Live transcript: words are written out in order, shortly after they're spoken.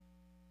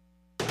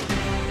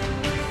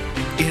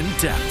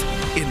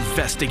in-depth,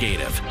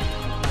 investigative.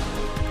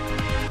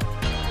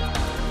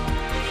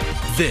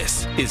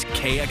 This is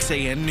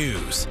KXAN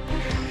News.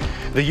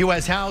 The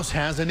U.S. House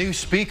has a new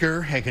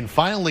speaker and can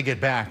finally get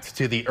back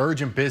to the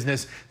urgent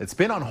business that's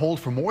been on hold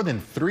for more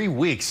than 3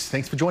 weeks.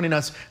 Thanks for joining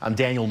us. I'm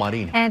Daniel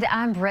Marin. And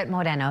I'm Britt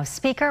Moreno.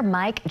 Speaker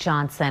Mike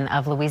Johnson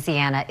of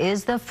Louisiana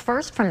is the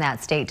first from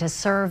that state to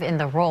serve in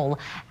the role.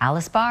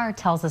 Alice Barr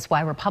tells us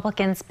why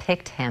Republicans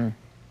picked him.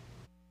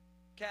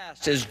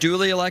 As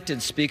duly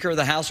elected Speaker of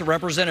the House of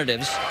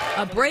Representatives.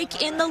 A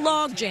break in the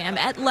logjam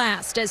at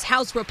last as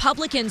House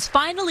Republicans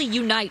finally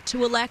unite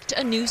to elect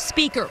a new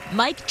Speaker,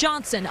 Mike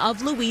Johnson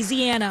of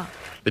Louisiana.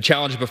 The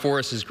challenge before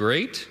us is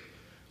great,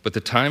 but the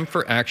time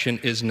for action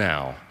is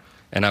now,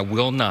 and I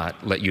will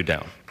not let you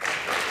down.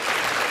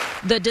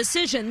 The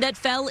decision that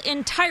fell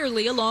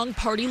entirely along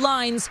party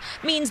lines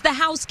means the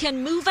House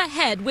can move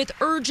ahead with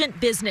urgent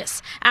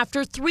business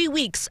after 3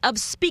 weeks of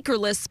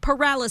speakerless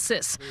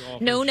paralysis.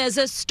 Known as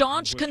a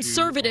staunch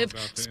conservative,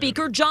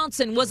 Speaker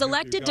Johnson was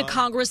elected to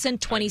Congress in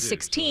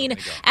 2016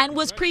 and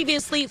was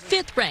previously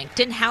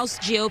fifth-ranked in House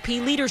GOP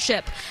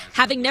leadership.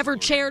 Having never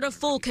chaired a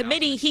full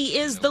committee, he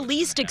is the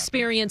least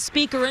experienced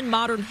speaker in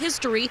modern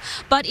history,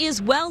 but is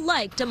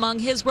well-liked among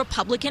his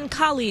Republican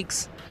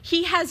colleagues.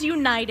 He has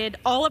united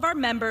all of our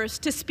members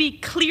to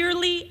speak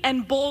clearly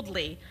and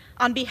boldly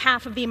on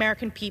behalf of the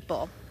American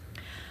people.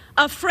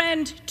 A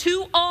friend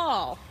to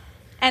all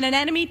and an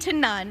enemy to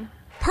none.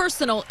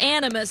 Personal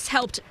animus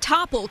helped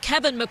topple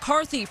Kevin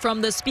McCarthy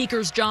from the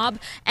Speaker's job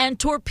and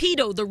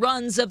torpedo the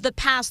runs of the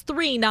past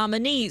 3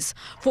 nominees.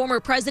 Former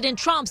President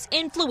Trump's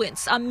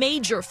influence, a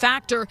major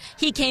factor.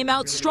 He came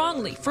out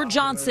strongly for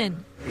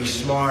Johnson.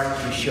 He's smart,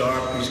 he's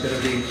sharp, he's going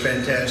to be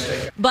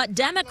fantastic. But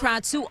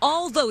Democrats who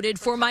all voted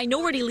for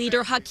Minority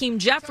Leader Hakeem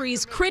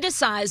Jeffries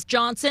criticized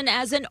Johnson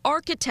as an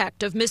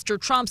architect of Mr.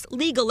 Trump's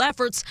legal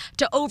efforts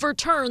to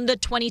overturn the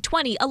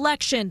 2020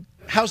 election.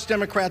 House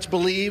Democrats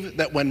believe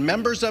that when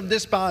members of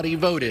this body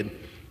voted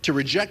to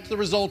reject the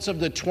results of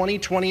the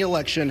 2020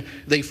 election,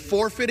 they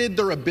forfeited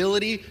their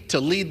ability to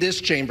lead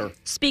this chamber.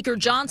 Speaker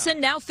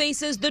Johnson now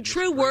faces the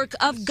true work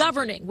of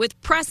governing with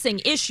pressing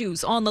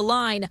issues on the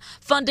line,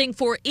 funding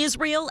for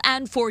Israel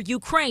and for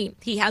Ukraine.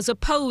 He has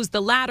opposed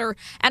the latter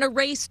and a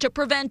race to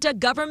prevent a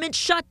government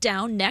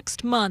shutdown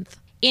next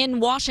month. In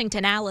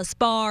Washington, Alice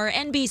Barr,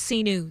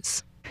 NBC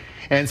News.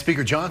 And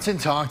Speaker Johnson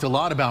talked a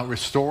lot about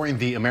restoring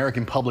the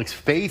American public's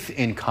faith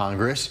in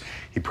Congress.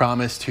 He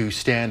promised to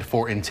stand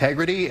for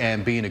integrity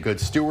and being a good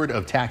steward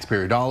of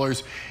taxpayer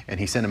dollars. And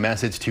he sent a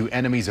message to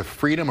enemies of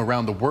freedom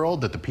around the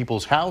world that the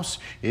People's House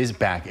is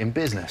back in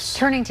business.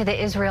 Turning to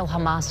the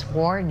Israel-Hamas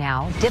war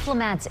now,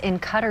 diplomats in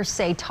Qatar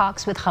say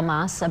talks with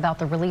Hamas about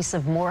the release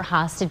of more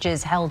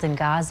hostages held in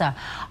Gaza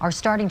are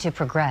starting to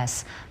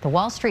progress. The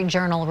Wall Street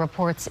Journal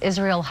reports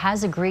Israel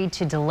has agreed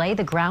to delay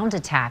the ground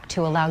attack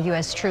to allow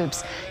U.S.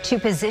 troops to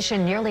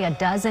position nearly a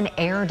dozen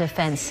air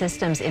defense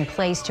systems in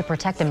place to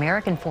protect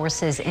American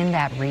forces in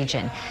that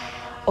region.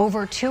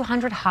 Over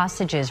 200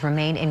 hostages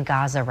remain in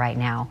Gaza right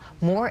now.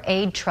 More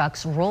aid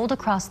trucks rolled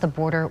across the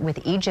border with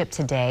Egypt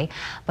today,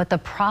 but the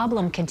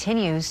problem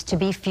continues to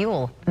be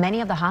fuel.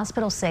 Many of the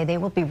hospitals say they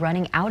will be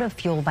running out of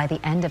fuel by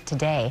the end of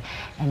today,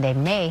 and they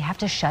may have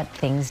to shut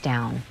things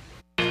down.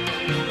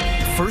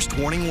 First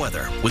warning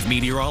weather with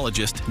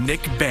meteorologist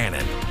Nick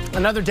Bannon.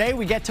 Another day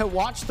we get to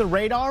watch the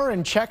radar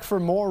and check for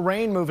more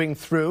rain moving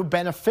through.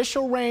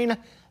 Beneficial rain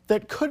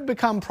that could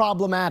become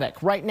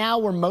problematic. Right now,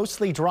 we're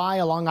mostly dry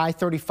along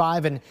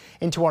I-35 and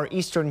into our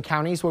eastern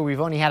counties where we've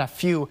only had a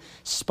few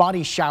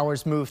spotty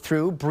showers move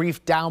through,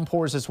 brief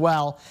downpours as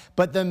well.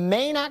 But the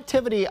main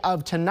activity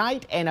of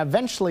tonight and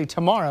eventually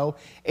tomorrow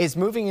is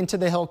moving into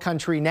the hill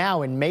country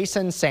now in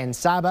Mason, San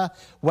Saba,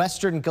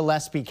 western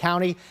Gillespie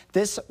County.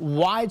 This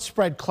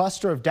widespread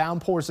cluster of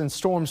downpours and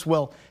storms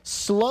will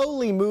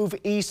slowly move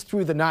east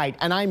through the night,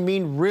 and I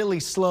mean really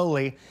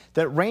slowly.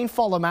 That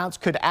rainfall amounts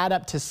could add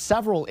up to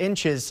several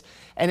inches.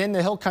 And in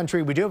the hill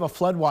country, we do have a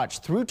flood watch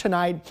through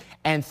tonight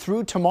and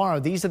through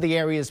tomorrow. These are the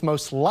areas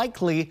most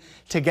likely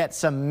to get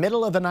some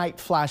middle of the night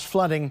flash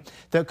flooding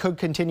that could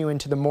continue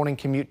into the morning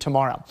commute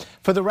tomorrow.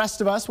 For the rest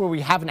of us, where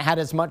we haven't had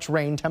as much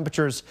rain,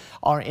 temperatures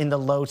are in the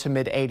low to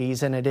mid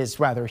 80s and it is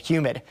rather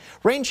humid.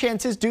 Rain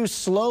chances do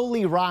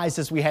slowly rise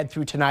as we head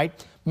through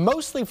tonight.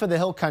 Mostly for the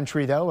hill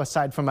country, though,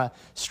 aside from a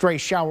stray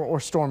shower or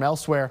storm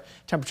elsewhere,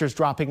 temperatures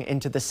dropping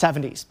into the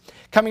 70s.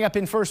 Coming up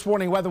in First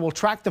Warning Weather, we'll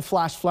track the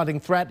flash flooding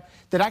threat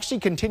that actually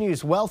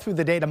continues well through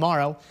the day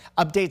tomorrow.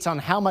 Updates on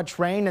how much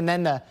rain and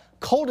then the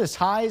coldest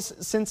highs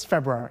since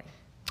February.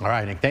 All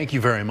right, Nick, thank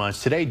you very much.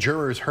 Today,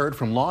 jurors heard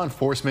from law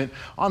enforcement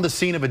on the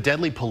scene of a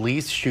deadly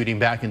police shooting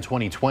back in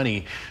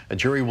 2020. A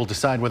jury will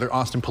decide whether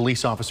Austin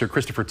police officer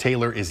Christopher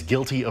Taylor is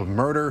guilty of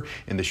murder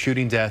in the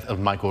shooting death of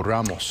Michael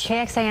Ramos.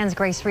 KXAN's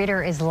Grace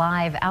Reeder is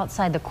live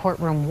outside the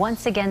courtroom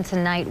once again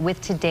tonight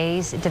with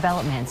today's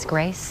developments.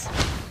 Grace?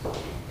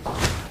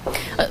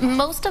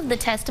 Most of the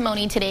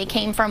testimony today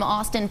came from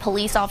Austin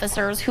police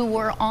officers who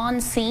were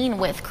on scene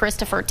with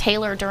Christopher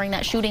Taylor during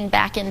that shooting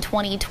back in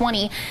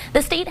 2020.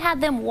 The state had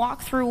them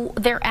walk through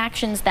their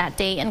actions that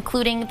day,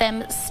 including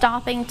them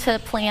stopping to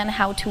plan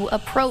how to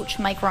approach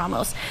Mike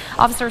Ramos.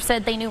 Officers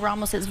said they knew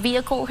Ramos's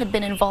vehicle had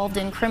been involved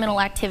in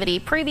criminal activity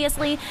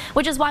previously,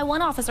 which is why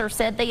one officer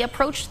said they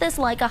approached this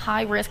like a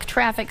high-risk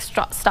traffic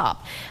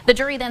stop. The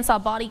jury then saw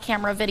body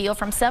camera video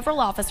from several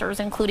officers,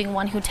 including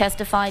one who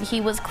testified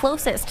he was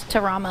closest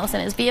to Ramos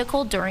and his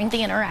vehicle during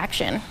the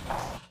interaction.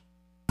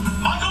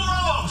 Michael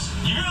Ramos,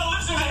 you're going to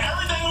listen to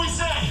everything we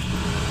say.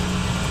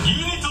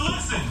 You need to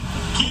listen.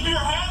 Keep your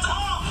hands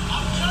up.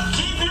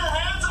 Keep your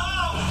hands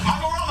up.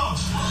 Michael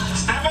Ramos,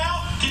 step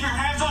out. Keep your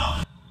hands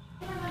up.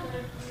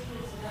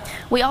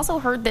 We also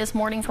heard this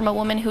morning from a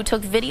woman who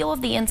took video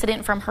of the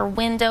incident from her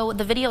window.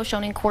 The video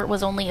shown in court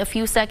was only a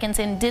few seconds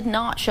and did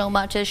not show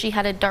much, as she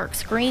had a dark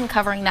screen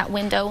covering that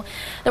window.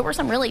 There were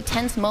some really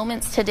tense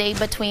moments today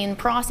between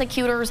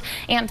prosecutors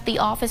and the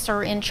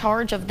officer in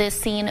charge of this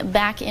scene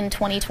back in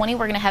 2020.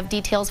 We're going to have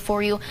details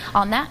for you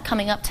on that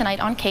coming up tonight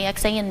on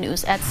KXAN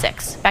News at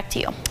 6. Back to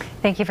you.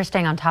 Thank you for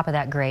staying on top of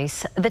that,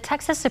 Grace. The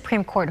Texas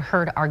Supreme Court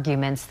heard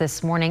arguments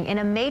this morning in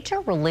a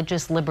major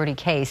religious liberty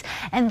case,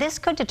 and this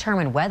could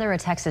determine whether a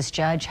Texas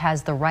judge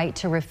has the right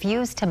to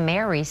refuse to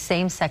marry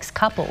same-sex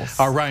couples.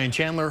 Our Ryan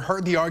Chandler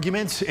heard the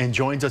arguments and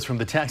joins us from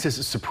the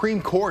Texas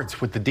Supreme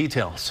Court with the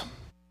details.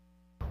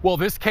 Well,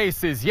 this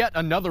case is yet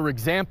another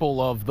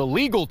example of the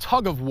legal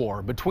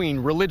tug-of-war between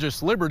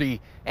religious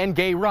liberty and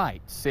gay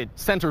rights. It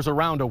centers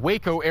around a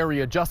Waco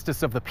area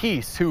justice of the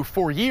peace who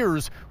for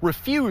years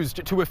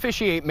refused to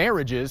officiate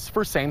marriages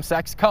for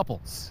same-sex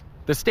couples.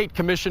 The State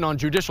Commission on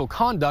Judicial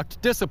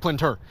Conduct disciplined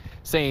her,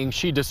 saying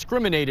she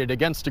discriminated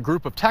against a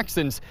group of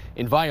Texans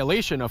in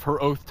violation of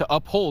her oath to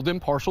uphold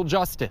impartial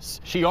justice.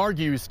 She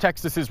argues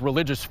Texas's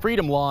religious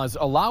freedom laws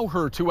allow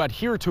her to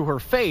adhere to her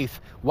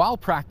faith while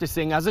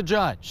practicing as a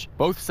judge,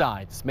 both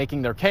sides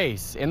making their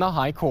case in the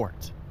high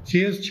court.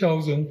 She has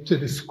chosen to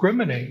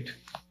discriminate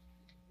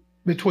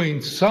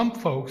between some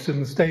folks in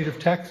the state of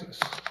Texas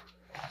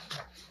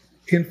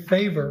in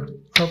favor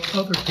of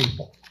other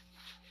people.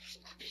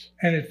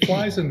 And it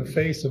flies in the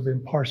face of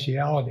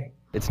impartiality.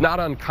 It's not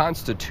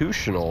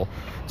unconstitutional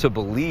to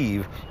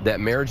believe that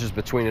marriage is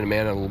between a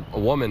man and a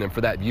woman, and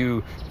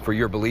for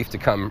your belief to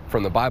come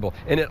from the Bible.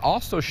 And it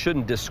also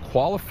shouldn't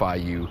disqualify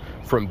you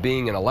from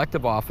being in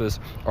elective office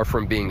or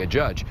from being a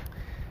judge.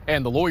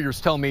 And the lawyers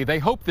tell me they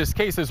hope this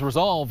case is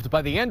resolved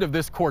by the end of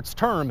this court's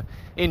term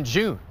in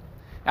June.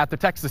 At the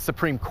Texas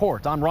Supreme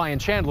Court, I'm Ryan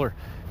Chandler.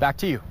 Back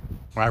to you.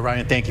 All right,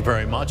 Ryan, thank you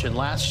very much. And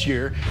last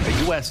year,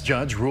 a U.S.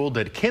 judge ruled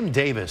that Kim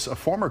Davis, a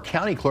former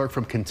county clerk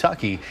from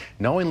Kentucky,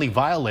 knowingly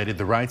violated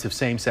the rights of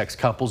same-sex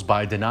couples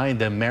by denying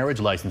them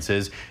marriage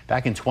licenses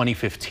back in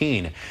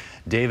 2015.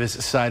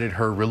 Davis cited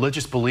her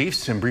religious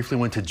beliefs and briefly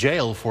went to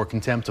jail for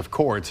contempt of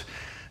court.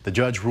 The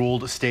judge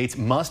ruled states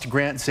must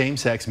grant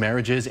same-sex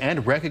marriages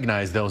and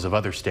recognize those of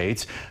other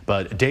states,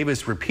 but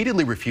Davis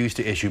repeatedly refused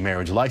to issue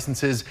marriage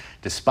licenses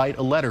despite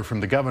a letter from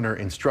the governor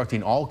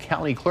instructing all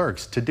county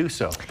clerks to do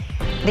so.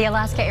 The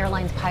Alaska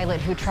Airlines pilot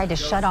who tried to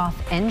shut off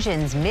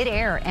engines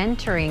midair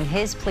entering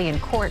his plea in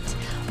court,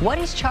 what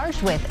he's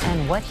charged with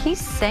and what he's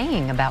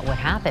saying about what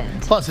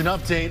happened. Plus an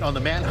update on the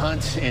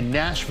manhunt in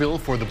Nashville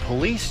for the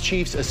police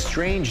chief's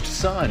estranged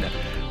son,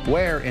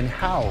 where and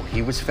how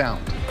he was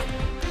found.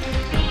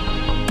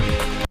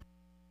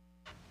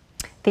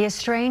 The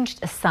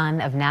estranged son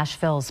of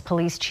Nashville's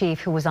police chief,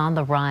 who was on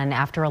the run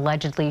after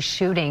allegedly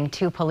shooting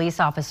 2 police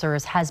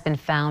officers, has been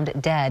found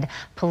dead.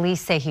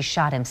 Police say he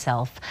shot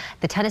himself.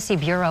 The Tennessee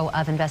Bureau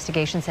of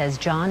Investigation says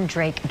John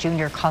Drake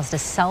Jr. caused a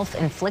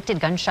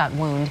self-inflicted gunshot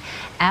wound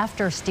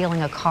after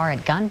stealing a car at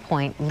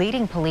gunpoint,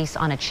 leading police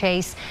on a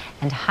chase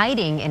and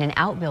hiding in an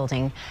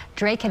outbuilding.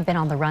 Drake had been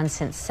on the run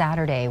since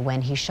Saturday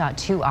when he shot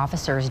 2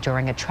 officers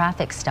during a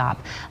traffic stop.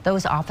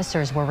 Those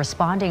officers were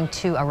responding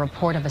to a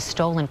report of a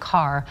stolen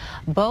car.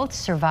 Both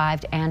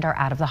survived and are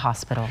out of the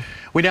hospital.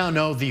 We now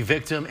know the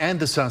victim and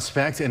the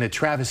suspect in a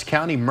Travis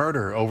County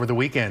murder over the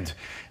weekend.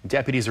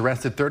 Deputies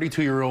arrested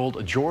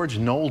 32-year-old George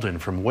Nolden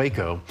from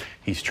Waco.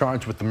 He's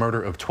charged with the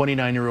murder of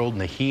 29-year-old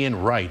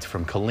Nahean Wright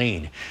from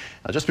Killeen.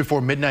 Now, just before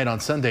midnight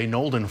on Sunday,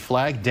 Nolden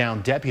flagged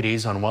down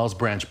deputies on Wells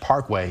Branch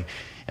Parkway.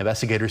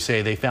 Investigators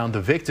say they found the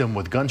victim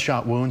with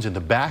gunshot wounds in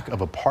the back of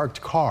a parked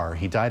car.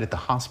 He died at the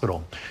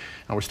hospital.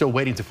 Now, we're still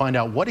waiting to find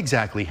out what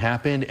exactly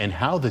happened and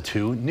how the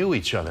two knew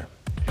each other.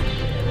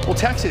 Well,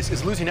 Texas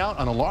is losing out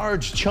on a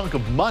large chunk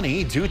of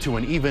money due to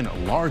an even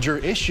larger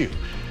issue.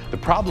 The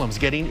problem's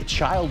getting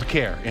child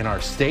care in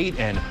our state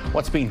and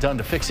what's being done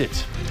to fix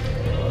it.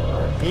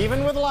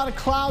 Even with a lot of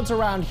clouds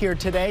around here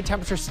today,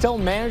 temperatures still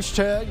managed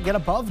to get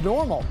above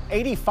normal.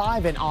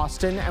 85 in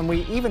Austin, and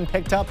we even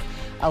picked up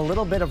a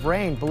little bit of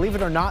rain. Believe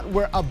it or not,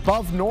 we're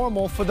above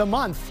normal for the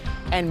month,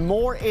 and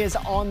more is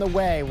on the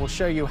way. We'll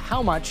show you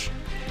how much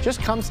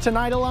just comes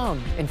tonight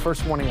alone in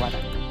First Warning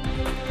Weather.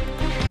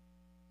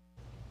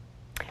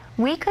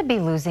 We could be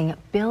losing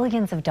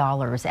billions of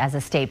dollars as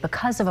a state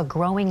because of a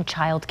growing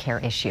child care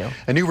issue.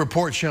 A new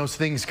report shows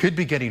things could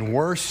be getting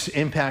worse,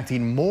 impacting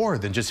more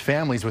than just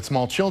families with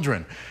small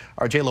children.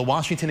 Our Jayla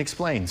Washington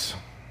explains.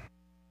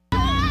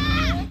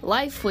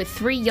 Life with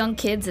 3 young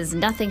kids is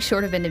nothing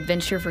short of an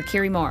adventure for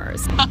Carrie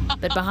Mars.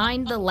 But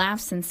behind the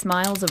laughs and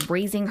smiles of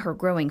raising her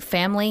growing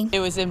family, it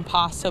was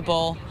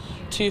impossible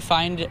to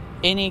find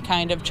any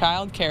kind of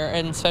childcare,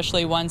 and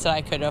especially ones that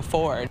I could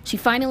afford. She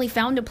finally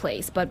found a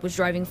place, but was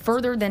driving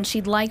further than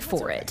she'd like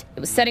for it.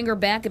 It was setting her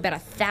back about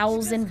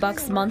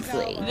 $1,000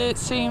 monthly. It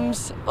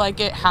seems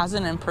like it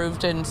hasn't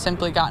improved and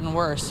simply gotten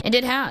worse. And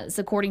it has,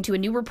 according to a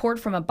new report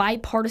from a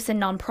bipartisan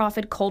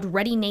nonprofit called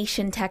Ready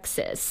Nation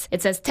Texas.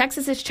 It says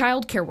Texas's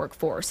childcare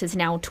workforce is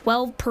now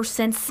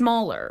 12%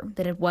 smaller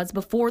than it was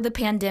before the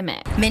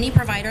pandemic. Many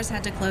providers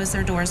had to close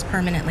their doors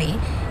permanently,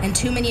 and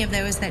too many of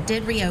those that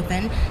did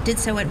reopen did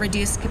so at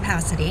reduced capacity.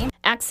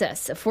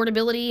 Access,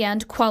 affordability,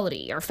 and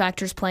quality are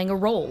factors playing a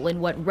role in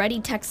what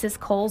Ready Texas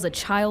calls a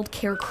child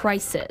care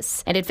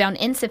crisis. And it found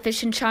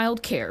insufficient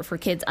child care for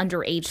kids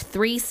under age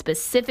 3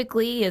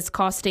 specifically is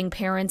costing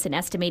parents an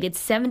estimated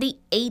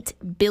 $78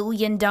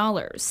 billion.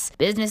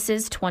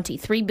 Businesses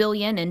 $23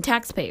 billion, and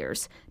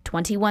taxpayers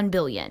 $21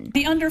 billion.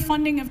 The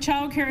underfunding of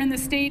childcare in the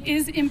state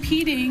is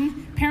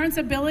impeding parents'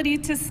 ability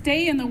to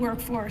stay in the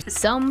workforce.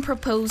 Some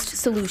proposed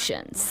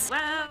solutions,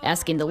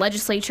 asking the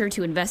legislature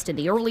to invest in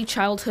the early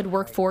childhood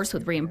workforce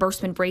with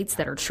reimbursement rates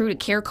that are true to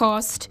care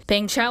cost,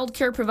 paying child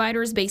care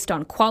providers based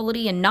on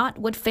quality and not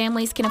what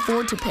families can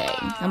afford to pay,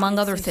 among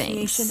other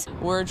things.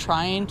 We're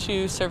trying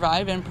to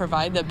survive and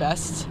provide the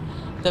best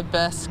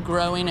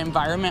growing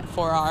environment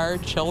for our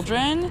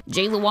children.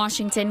 Jayla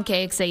Washington,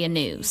 KXAN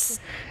News.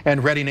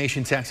 And Ready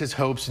Nation Texas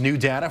hopes new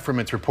data from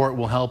its report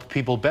will help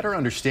people better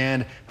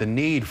understand the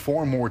need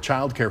for more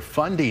child care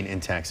funding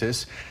in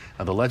Texas.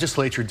 Now, the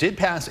legislature did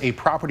pass a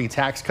property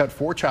tax cut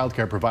for child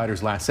care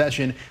providers last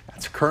session.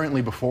 That's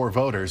currently before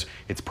voters.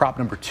 It's Prop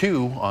number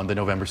 2 on the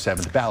November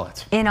 7th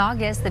ballot. In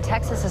August, the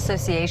Texas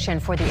Association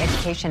for the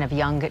Education of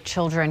Young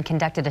Children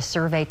conducted a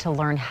survey to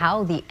learn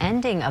how the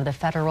ending of the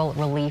federal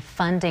relief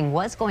funding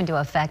was going to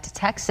affect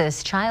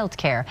Texas child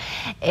care.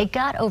 It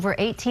got over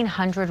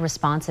 1,800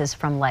 responses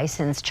from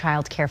licensed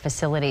child care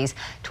facilities.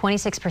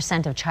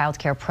 26% of child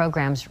care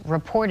programs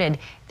reported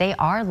they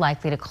are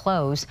likely to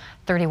close.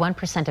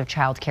 31% of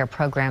child care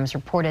programs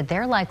reported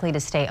they're likely to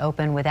stay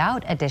open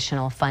without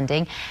additional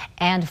funding,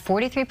 and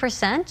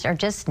 43% are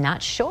just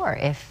not sure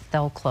if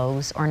they'll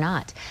close or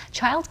not.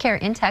 Child care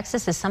in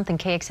Texas is something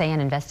KXAN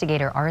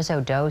investigator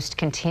Arzo Dost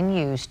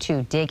continues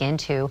to dig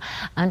into.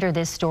 Under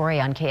this story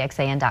on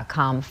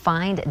KXAN.com,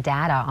 find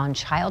data on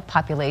child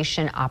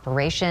population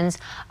operations,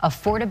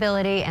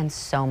 affordability, and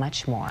so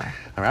much more.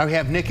 All right, we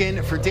have Nick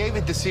in for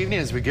David this evening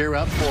as we gear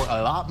up for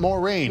a lot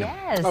more rain.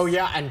 Yes. Oh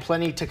yeah, and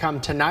plenty to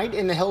come tonight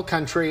in the Hill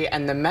Country,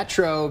 and the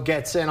Metro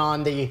gets in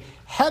on the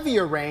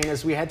heavier rain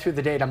as we head through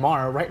the day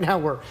tomorrow. Right now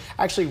we're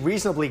actually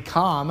reasonably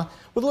calm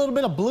with a little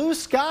bit of blue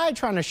sky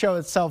trying to show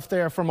itself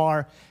there from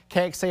our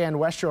KXAN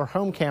West Shore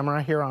home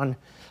camera here on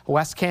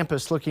West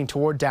Campus looking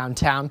toward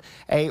downtown.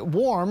 A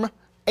warm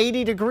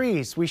 80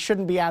 degrees. We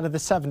shouldn't be out of the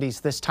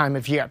 70s this time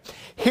of year.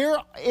 Here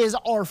is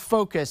our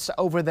focus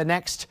over the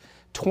next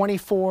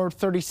 24,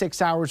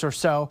 36 hours or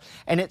so,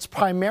 and it's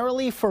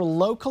primarily for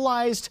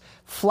localized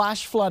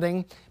flash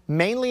flooding,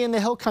 mainly in the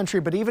Hill Country,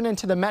 but even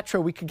into the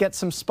Metro, we could get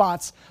some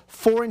spots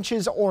 4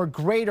 inches or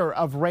greater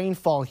of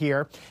rainfall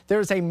here.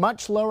 There's a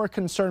much lower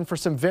concern for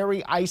some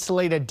very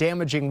isolated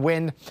damaging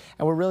wind,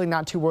 and we're really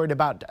not too worried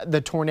about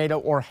the tornado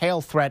or hail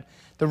threat.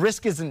 The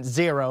risk isn't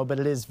 0, but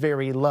it is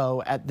very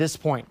low at this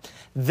point.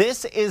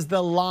 This is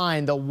the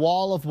line, the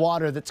wall of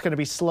water that's going to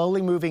be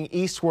slowly moving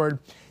eastward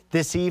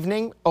this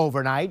evening,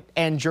 overnight,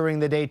 and during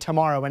the day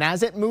tomorrow. And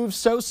as it moves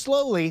so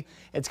slowly,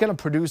 it's going to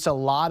produce a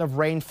lot of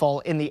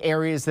rainfall in the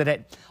areas that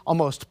it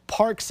almost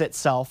parks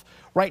itself.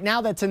 Right now,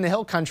 that's in the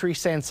Hill Country,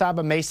 San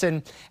Saba,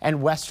 Mason,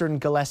 and western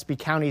Gillespie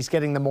counties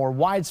getting the more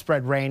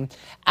widespread rain.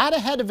 Out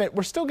ahead of it,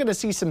 we're still going to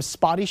see some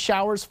spotty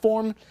showers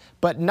form,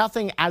 but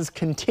nothing as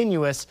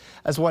continuous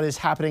as what is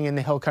happening in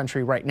the Hill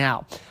Country right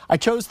now. I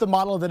chose the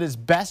model that is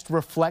best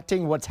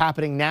reflecting what's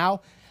happening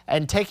now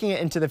and taking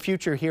it into the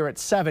future here at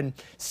 7.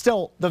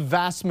 Still, the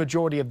vast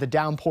majority of the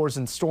downpours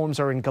and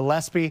storms are in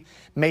Gillespie,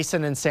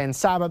 Mason, and San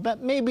Saba,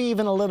 but maybe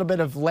even a little bit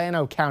of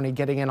Llano County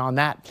getting in on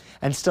that,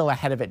 and still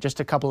ahead of it, just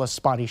a couple of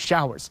spotty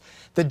showers.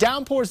 The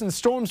downpours and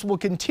storms will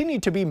continue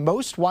to be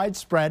most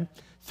widespread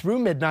through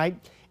midnight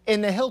in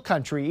the Hill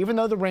Country, even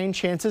though the rain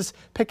chances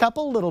pick up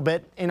a little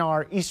bit in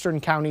our eastern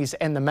counties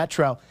and the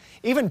Metro.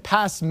 Even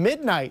past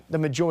midnight, the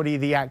majority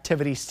of the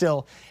activity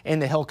still in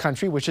the Hill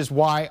Country, which is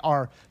why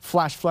our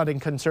flash flooding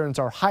concerns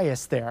are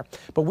highest there.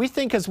 But we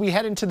think as we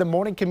head into the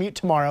morning commute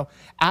tomorrow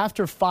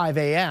after 5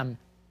 a.m.,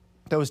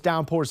 those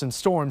downpours and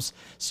storms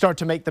start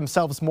to make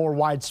themselves more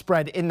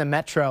widespread in the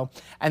Metro,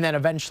 and then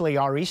eventually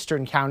our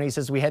eastern counties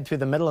as we head through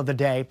the middle of the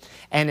day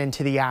and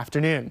into the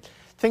afternoon.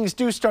 things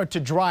do start to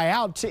dry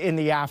out in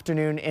the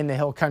afternoon in the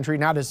hill country.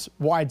 Not as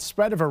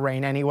widespread of a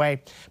rain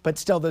anyway, but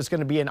still there's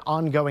going to be an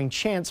ongoing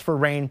chance for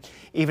rain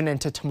even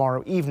into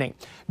tomorrow evening.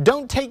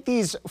 Don't take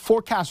these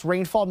forecast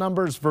rainfall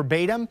numbers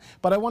verbatim,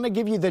 but I want to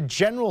give you the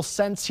general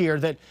sense here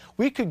that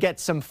we could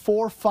get some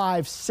 4,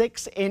 5,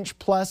 6 inch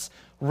plus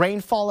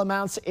rainfall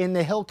amounts in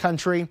the hill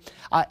country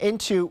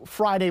into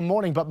Friday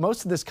morning, but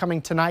most of this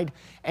coming tonight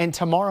and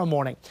tomorrow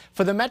morning.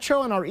 For the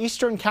metro and our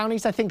eastern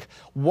counties, I think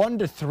 1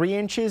 to 3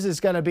 inches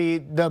is going to be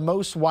the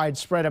most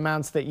widespread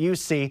amounts that you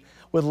see,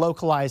 with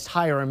localized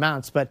higher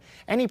amounts. But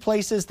any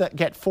places that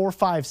get 4,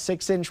 5,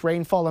 6 inch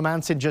rainfall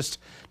amounts in just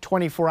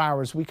 24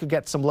 hours, we could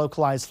get some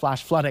localized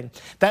flash flooding.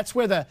 That's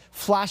where the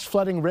flash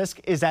flooding risk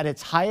is at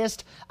its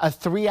highest, a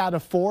 3 out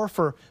of 4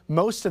 for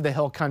most of the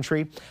hill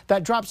country.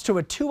 That drops to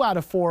a 2 out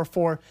of 4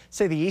 for,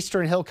 say, the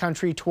eastern hill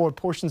country toward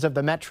portions of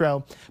the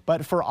metro.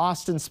 But for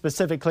Austin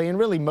specifically, and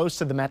really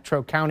most of the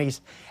metro counties,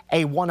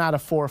 a 1 out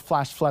of 4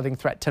 flash flooding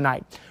threat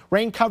tonight.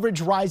 Rain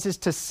coverage rises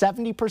to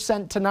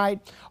 70%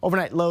 tonight,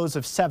 overnight lows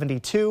of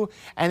 72,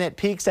 and it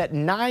peaks at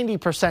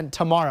 90%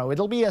 tomorrow.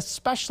 It'll be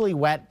especially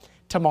wet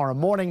tomorrow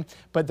morning,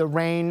 but the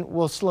rain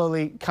will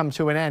slowly come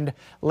to an end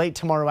late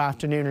tomorrow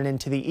afternoon and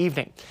into the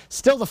evening.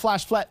 Still, the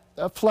flash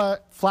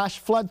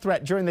flood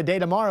threat during the day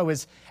tomorrow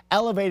is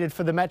elevated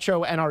for the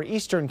metro and our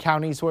eastern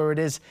counties, where it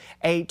is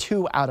a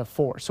 2 out of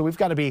 4. So we've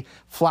got to be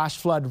flash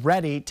flood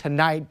ready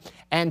tonight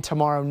and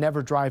tomorrow.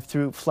 Never drive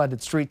through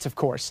flooded streets, of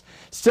course.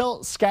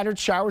 Still, scattered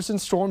showers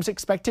and storms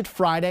expected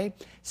Friday.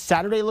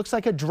 Saturday looks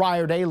like a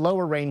drier day,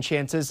 lower rain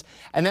chances.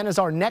 And then as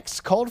our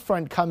next cold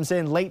front comes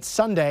in late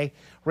Sunday,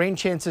 rain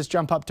chances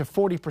jump up to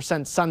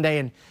 40% Sunday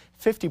and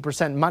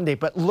 50% Monday.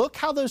 But look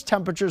how those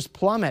temperatures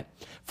plummet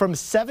from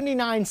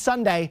 79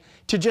 Sunday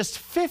to just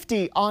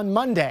 50 on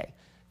Monday.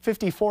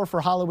 54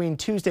 for Halloween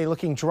Tuesday,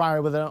 looking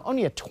drier with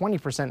only a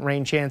 20%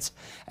 rain chance,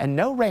 and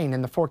no rain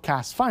in the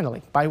forecast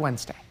finally by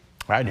Wednesday.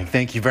 All right, Nick,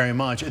 thank you very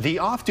much. The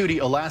off-duty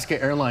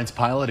Alaska Airlines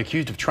pilot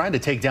accused of trying to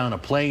take down a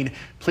plane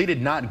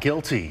pleaded not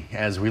guilty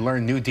as we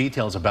learn new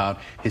details about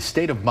his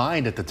state of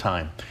mind at the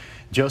time.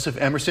 Joseph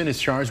Emerson is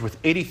charged with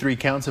 83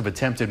 counts of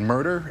attempted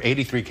murder,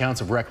 83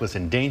 counts of reckless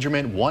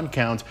endangerment, 1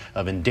 count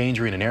of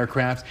endangering an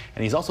aircraft,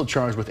 and he's also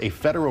charged with a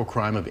federal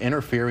crime of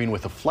interfering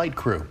with a flight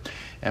crew.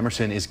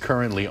 Emerson is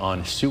currently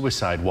on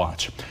suicide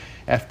watch.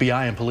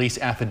 FBI and police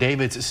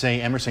affidavits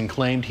say Emerson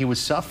claimed he was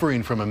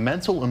suffering from a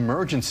mental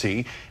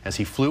emergency as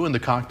he flew in the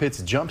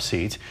cockpit's jump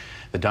seat.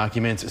 The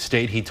documents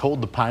state he told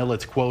the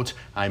pilots, quote,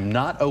 "I'm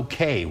not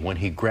okay," when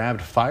he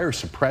grabbed fire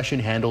suppression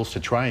handles to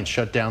try and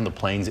shut down the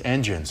plane's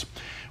engines.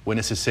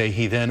 Witnesses say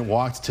he then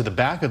walked to the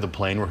back of the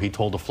plane where he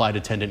told a flight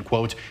attendant,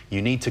 quote,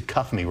 "You need to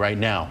cuff me right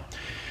now."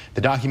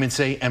 The documents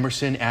say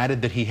Emerson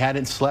added that he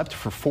hadn't slept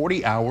for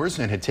 40 hours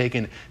and had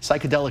taken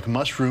psychedelic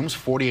mushrooms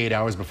 48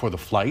 hours before the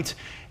flight,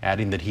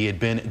 adding that he had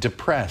been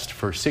depressed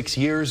for 6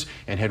 years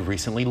and had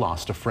recently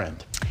lost a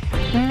friend.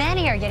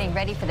 Many are getting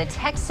ready for the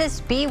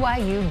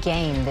Texas-BYU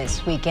game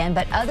this weekend,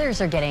 but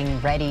others are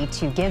getting ready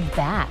to give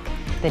back.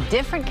 The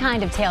different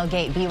kind of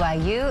tailgate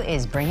BYU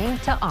is bringing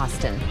to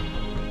Austin.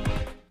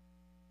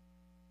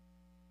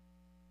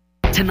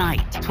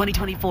 Tonight,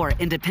 2024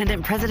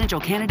 independent presidential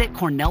candidate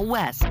Cornel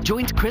West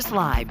joins Chris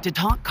live to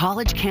talk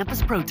college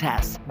campus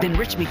protests. Then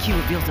Rich McHugh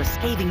reveals a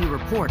scathing new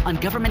report on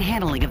government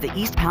handling of the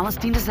East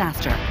Palestine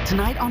disaster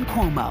tonight on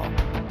Cuomo.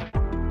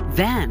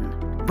 Then,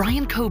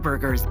 Brian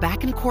Kohberger is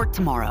back in court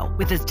tomorrow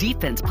with his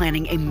defense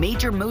planning a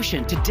major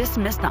motion to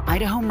dismiss the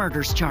Idaho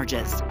murders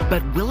charges.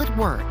 But will it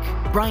work?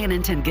 Brian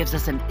Inton gives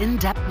us an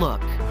in-depth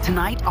look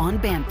tonight on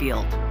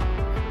Banfield.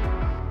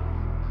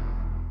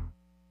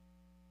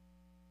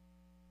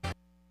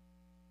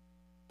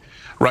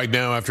 Right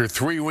now, after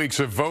 3 weeks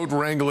of vote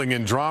wrangling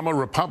and drama,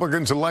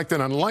 Republicans elect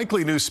an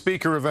unlikely new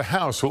Speaker of the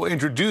House. We'll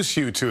introduce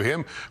you to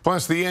him.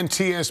 Plus, the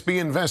NTSB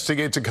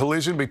investigates a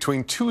collision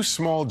between 2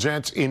 small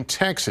jets in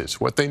Texas.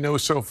 What they know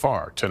so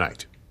far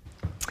tonight.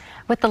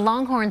 With the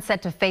Longhorns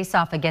set to face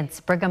off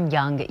against Brigham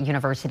Young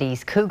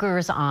University's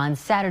Cougars on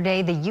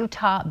Saturday, the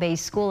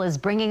Utah-based school is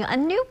bringing a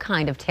new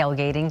kind of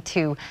tailgating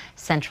to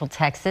Central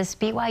Texas.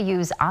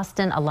 BYU's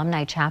Austin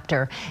alumni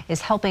chapter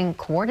is helping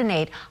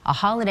coordinate a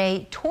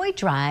holiday toy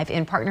drive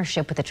in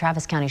partnership with the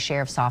Travis County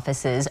Sheriff's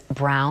Office's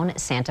Brown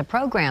Santa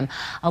program.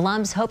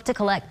 Alums hope to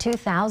collect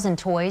 2,000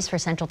 toys for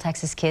Central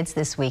Texas kids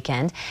this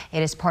weekend.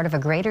 It is part of a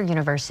greater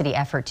university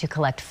effort to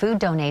collect food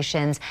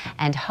donations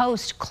and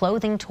host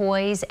clothing,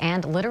 toys,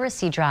 and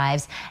literacy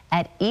drives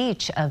at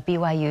each of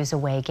BYU's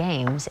away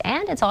games,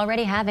 and it's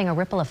already having a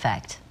ripple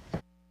effect.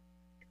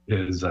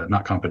 Is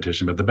not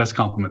competition, but the best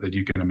compliment that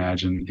you can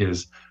imagine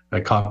is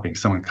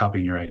someone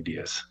copying your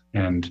ideas.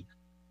 And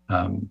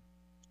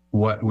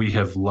what we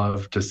have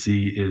loved to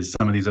see is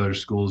some of these other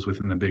schools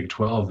within the Big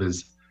 12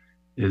 is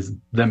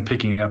them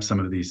picking up some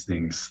of these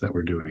things that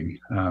we're doing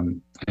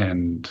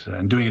and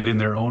doing it in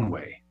their own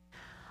way.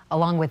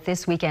 Along with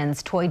this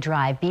weekend's toy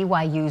drive,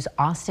 BYU's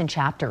Austin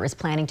chapter is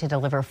planning to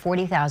deliver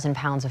 40,000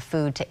 pounds of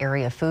food to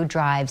area food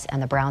drives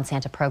and the Brown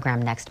Santa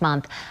program next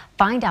month.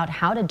 Find out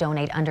how to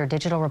donate under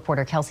digital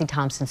reporter Kelsey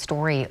Thompson's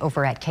story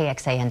over at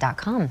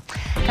KXAN.com.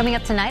 Coming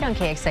up tonight on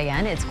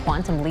KXAN, it's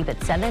Quantum Leap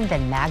at 7,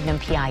 then Magnum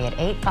PI at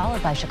 8,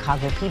 followed by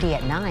Chicago PD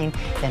at 9.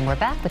 Then we're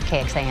back with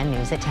KXAN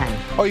News at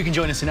 10. Or you can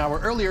join us an hour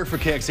earlier for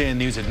KXAN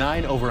News at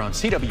 9 over on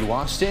CW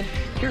Austin.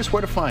 Here's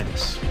where to find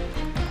us.